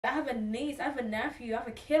I have a niece, I have a nephew, I have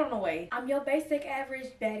a kid on the way. I'm your basic average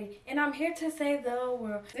Betty, and I'm here to save the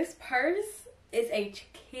world. This purse is a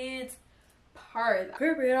kid's purse.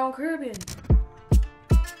 Caribbean on Caribbean.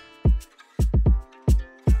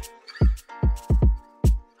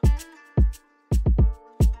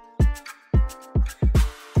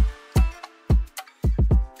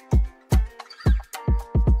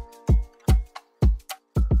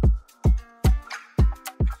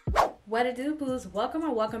 What it do, boos? Welcome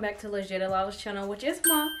or welcome back to Lej'a.delilah's channel, which is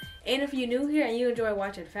mom. And if you're new here and you enjoy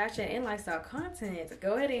watching fashion and lifestyle content,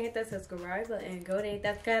 go ahead and hit that subscribe button. Go ahead and hit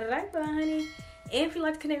that subscribe button, honey. And if you'd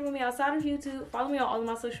like to connect with me outside of YouTube, follow me on all of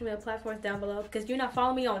my social media platforms down below. Because you're not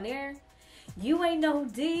following me on there, you ain't no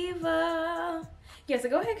diva. Yeah, so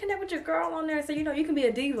go ahead and connect with your girl on there so you know you can be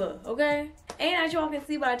a diva, okay? And as you all can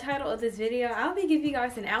see by the title of this video, I'll be giving you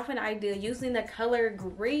guys an outfit idea using the color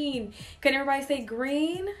green. Can everybody say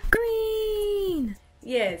green? Green!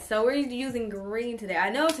 Yes, so we're using green today.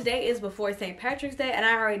 I know today is before St. Patrick's Day, and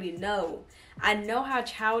I already know. I know how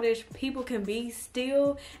childish people can be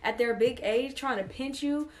still at their big age trying to pinch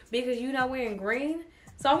you because you're not wearing green.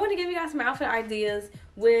 So I want to give you guys some outfit ideas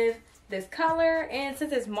with this color, and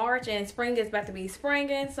since it's March and spring is about to be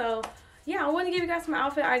springing, so yeah, I want to give you guys some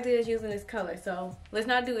outfit ideas using this color. So let's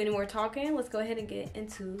not do any more talking. Let's go ahead and get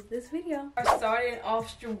into this video. I started off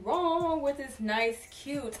strong with this nice,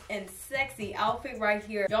 cute, and sexy outfit right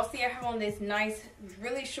here. Y'all see I have on this nice,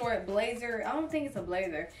 really short blazer. I don't think it's a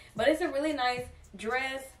blazer, but it's a really nice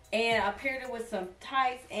dress, and I paired it with some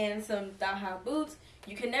tights and some thigh-high boots.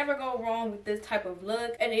 You can never go wrong with this type of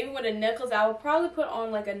look. And even with a necklace, I would probably put on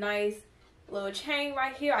like a nice little chain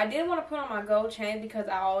right here. I didn't want to put on my gold chain because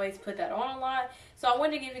I always put that on a lot. So I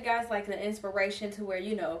wanted to give you guys like an inspiration to where,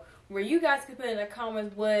 you know, where you guys could put in the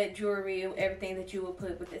comments what jewelry and everything that you would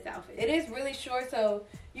put with this outfit. It is really short, so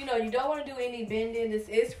you know you don't want to do any bending. This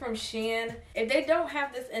is from Shein. If they don't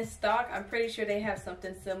have this in stock, I'm pretty sure they have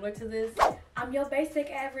something similar to this. I'm your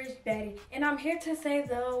basic average Betty, and I'm here to save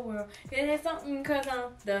the world. It is something cause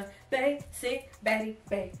I'm the basic baddie,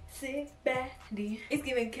 basic baddie. It's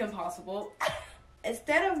giving Kim Possible.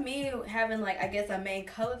 Instead of me having like, I guess, a main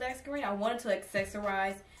color that's green, I wanted to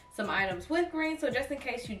accessorize some items with green. So just in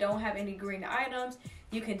case you don't have any green items,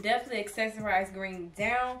 you can definitely accessorize green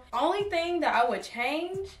down. Only thing that I would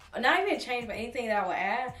change, not even change, but anything that I would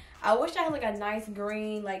add, I wish I had like a nice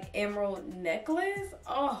green like emerald necklace.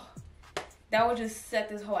 Oh, that would just set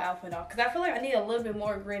this whole outfit off, because I feel like I need a little bit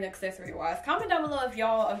more green accessory wise. Comment down below if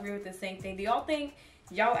y'all agree with the same thing. Do y'all think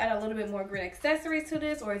y'all add a little bit more green accessories to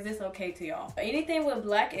this, or is this okay to y'all? Anything with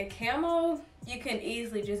black and camo, you can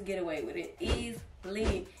easily just get away with it.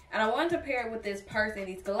 Easily. And I wanted to pair it with this purse and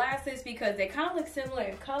these glasses because they kind of look similar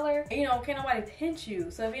in color. And, you know, can't nobody pinch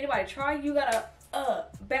you. So if anybody try, you gotta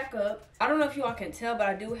back up. I don't know if you all can tell, but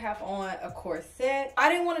I do have on a corset. I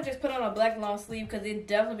didn't want to just put on a black long sleeve because it'd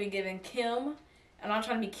definitely be giving Kim. And I'm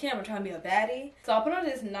trying to be Kim, I'm trying to be a baddie. So I'll put on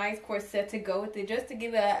this nice corset to go with it, just to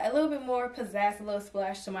give it a little bit more pizzazz, a little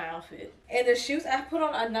splash to my outfit. And the shoes, I put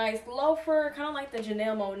on a nice loafer, kind of like the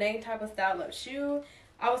Janelle Monáe type of style of shoe.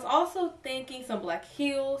 I was also thinking some black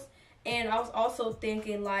heels, and I was also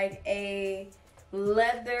thinking like a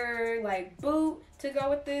leather like boot to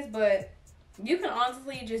go with this, but you can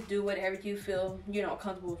honestly just do whatever you feel, you know,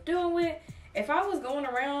 comfortable with doing with. If I was going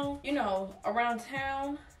around, you know, around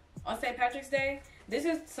town on St. Patrick's Day, this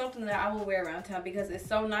is something that I will wear around town because it's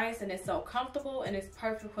so nice and it's so comfortable and it's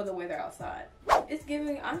perfect for the weather outside. It's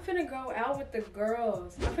giving, I'm finna go out with the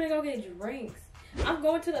girls. I'm finna go get drinks. I'm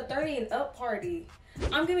going to the 30 and up party.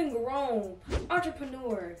 I'm giving grown,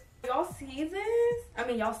 entrepreneur. Y'all see this? I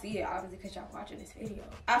mean, y'all see it obviously because y'all watching this video.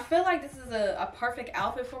 I feel like this is a perfect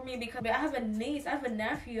outfit for me because I have a niece, I have a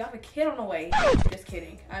nephew, I have a kid on the way. Just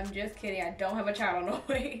kidding. I'm just kidding. I don't have a child on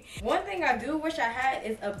the way. One thing I do wish I had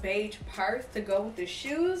is a beige purse to go with the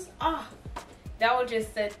shoes. That would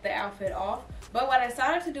just set the outfit off. But what I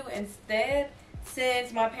decided to do instead,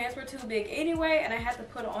 since my pants were too big anyway and I had to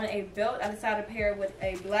put on a belt, I decided to pair it with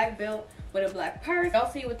a black belt with a black purse. Y'all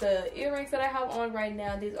see with the earrings that I have on right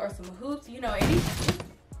now, these are some hoops. You know,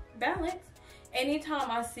 balance. Anytime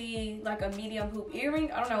I see like a medium hoop earring,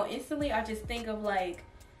 I don't know, instantly I just think of like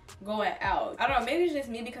going out. I don't know, maybe it's just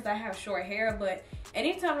me because I have short hair, but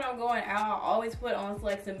anytime that I'm going out, I always put on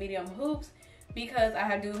like some medium hoops because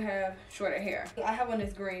I do have shorter hair. I have on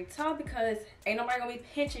this green top because ain't nobody gonna be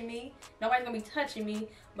pinching me, nobody's gonna be touching me,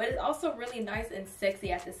 but it's also really nice and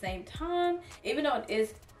sexy at the same time. Even though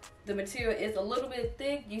the material is a little bit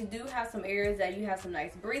thick, you do have some areas that you have some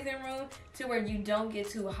nice breathing room to where you don't get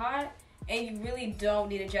too hot and you really don't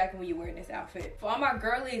need a jacket when you're wearing this outfit. For all my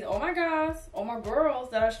girlies, all my guys, all my girls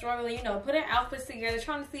that are struggling, you know, putting outfits together,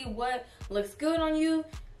 trying to see what looks good on you,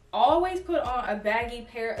 always put on a baggy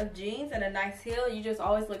pair of jeans and a nice heel. You just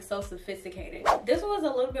always look so sophisticated. This one was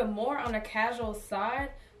a little bit more on the casual side,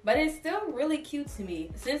 but it's still really cute to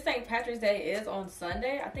me. Since St. Patrick's Day is on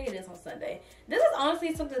Sunday, I think it is on Sunday, this is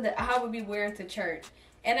honestly something that I would be wearing to church.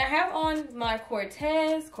 And I have on my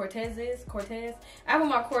Cortez. I have on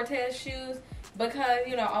my Cortez shoes because,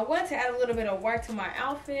 you know, I want to add a little bit of work to my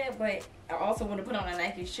outfit, but I also want to put on a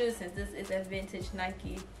Nike shoe since this is a vintage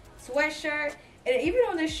Nike sweatshirt. And even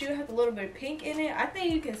though this shoe has a little bit of pink in it, I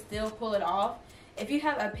think you can still pull it off. If you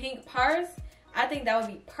have a pink purse, I think that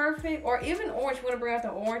would be perfect. Or even orange, you want to bring out the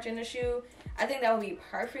orange in the shoe, I think that would be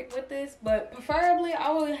perfect with this. But preferably,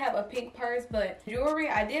 I would have a pink purse. But jewelry,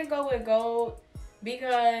 I did go with gold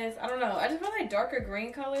because, I don't know, I just feel like darker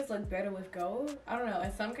green colors look better with gold. I don't know,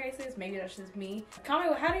 in some cases, maybe that's just me.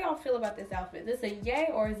 Comment, how do y'all feel about this outfit? Is this a yay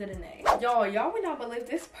or is it an A? Y'all would not believe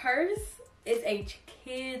this purse is a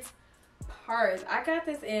kid's purse. I got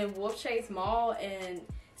this in Wolf Chase Mall and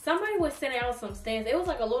somebody was sending out some stamps. It was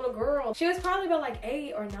like a little girl. She was probably about like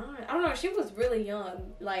 8 or 9. I don't know. She was really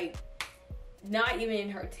young, like not even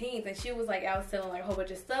in her teens, and she was like out selling like a whole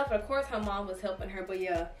bunch of stuff. Of course, her mom was helping her, but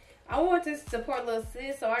yeah, I wanted to support little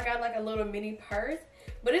sis, so I got like a little mini purse.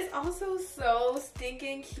 But it's also so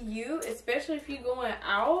stinking cute, especially if you're going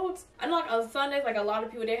out. I know like on Sundays, like a lot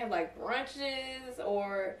of people, they have like brunches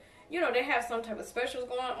or, you know, they have some type of specials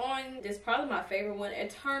going on. This is probably my favorite one in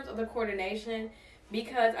terms of the coordination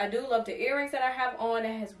because I do love the earrings that I have on.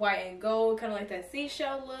 It has white and gold, kind of like that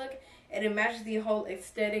seashell look, and it matches the whole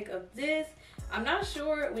aesthetic of this. I'm not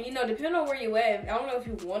sure, when, you know, depending on where you at, I don't know if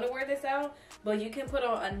you want to wear this out, but you can put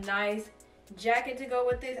on a nice jacket to go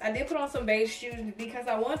with this. I did put on some beige shoes because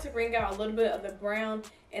I want to bring out a little bit of the brown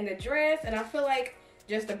in the dress, and I feel like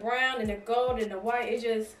just the brown and the gold and the white, it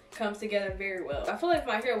just comes together very well. I feel like if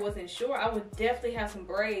my hair wasn't short, I would definitely have some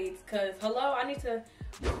braids because, hello, I need to...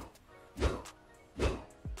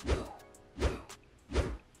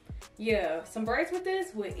 Yeah, some braids with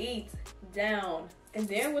this would eat down. And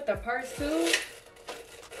then with the purse too,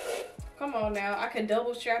 come on now, I could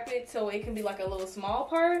double strap it so it can be like a little small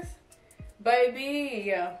purse. Baby,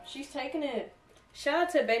 yeah, she's taking it. Shout out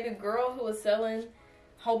to baby girl who was selling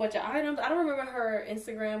a whole bunch of items. I don't remember her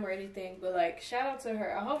Instagram or anything, but like shout out to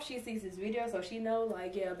her. I hope she sees this video so she know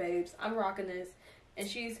like, yeah, babes, I'm rocking this. And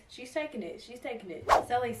she's taking it. She's taking it.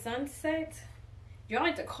 Sally Sunset. Y'all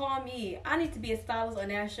need to call me. I need to be a stylist on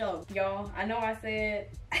that show. Y'all, I know I said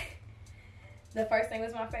the first thing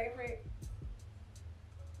was my favorite,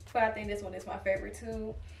 but I think this one is my favorite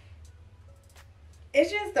too. It's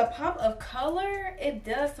just the pop of color. It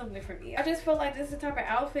does something for me. I just feel like this is the type of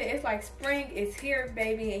outfit. It's like spring is here,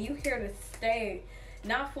 baby, and you here to stay.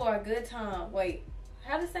 Not for a good time. Wait,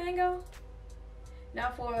 how does the saying go?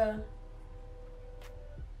 Not for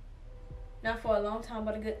a long time,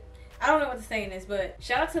 but a good... I don't know what the saying is, but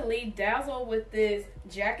shout out to Lee Dazzle with this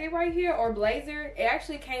jacket right here, or blazer. It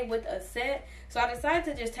actually came with a set, so I decided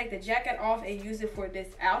to just take the jacket off and use it for this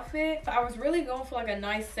outfit. I was really going for like a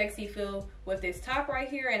nice sexy feel with this top right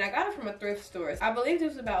here, and I got it from a thrift store. I believe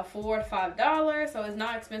this was about $4 to $5, so it's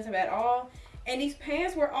not expensive at all. And these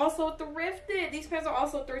pants were also thrifted. These pants are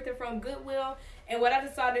also thrifted from Goodwill, and what I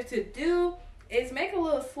decided to do is make a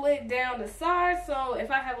little slit down the side, so if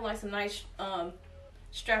I have like some nice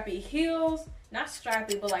strappy heels, not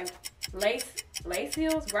strappy, but like lace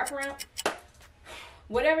heels, wrap around,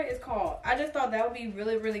 whatever it's called. I just thought that would be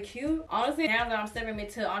really, really cute. Honestly, now that I'm stepping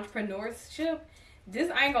into entrepreneurship,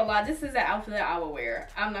 this, I ain't gonna lie, this is the outfit that I would wear.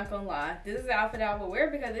 I'm not gonna lie. This is the outfit that I would wear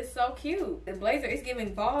because it's so cute. The blazer is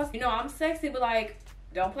giving boss. You know, I'm sexy, but like,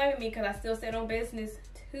 don't play with me because I still stand on business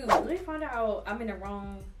too. Let me find out I'm in the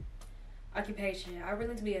wrong occupation. I really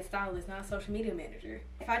need to be a stylist, not a social media manager.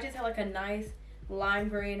 If I just had like a nice lime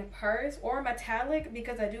green purse or metallic,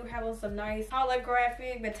 because I do have on some nice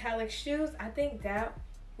holographic metallic shoes, I think that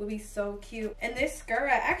would be so cute. And this skirt,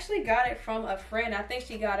 I actually got it from a friend. I think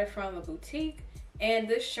she got it from a boutique. And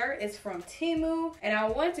this shirt is from Temu, and I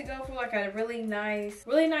wanted to go for like a really nice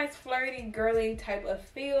flirty girly type of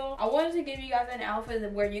feel. I wanted to give you guys an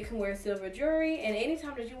outfit where you can wear silver jewelry, and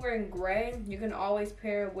anytime that you're wearing gray, you can always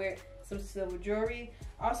pair it with some silver jewelry.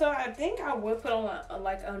 Also, I think I would put on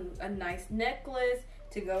a nice necklace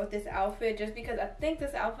to go with this outfit, just because I think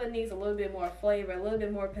this outfit needs a little bit more flavor, a little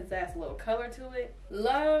bit more pizzazz, a little color to it.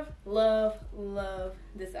 Love, love, love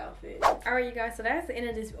this outfit. Alright, you guys, so that's the end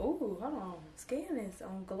of this. Oh, hold on. Skin is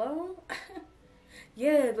on glow.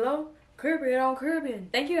 Yeah, glow. Caribbean.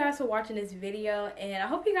 Thank you guys for watching this video, and I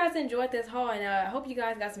hope you guys enjoyed this haul, and I hope you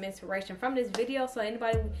guys got some inspiration from this video. So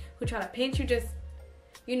anybody who try to pinch you, just,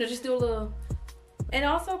 you know, just do a little. And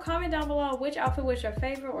also comment down below which outfit was your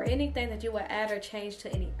favorite, or anything that you would add or change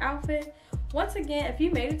to any outfit. Once again, if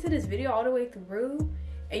you made it to this video all the way through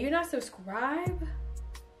and you're not subscribed,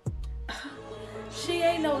 she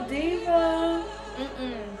ain't no diva.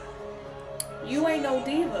 You ain't no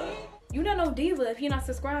diva. You're not no diva if you're not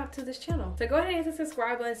subscribed to this channel. So go ahead and hit the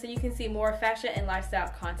subscribe button so you can see more fashion and lifestyle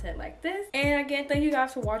content like this. And again, thank you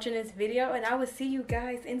guys for watching this video, and I will see you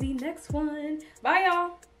guys in the next one. Bye,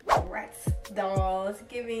 y'all. Bratz dolls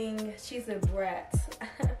giving, she's a brat.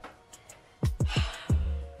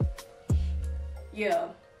 Yeah,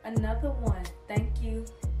 another one. Thank you.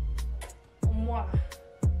 Mwah.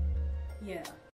 Yeah.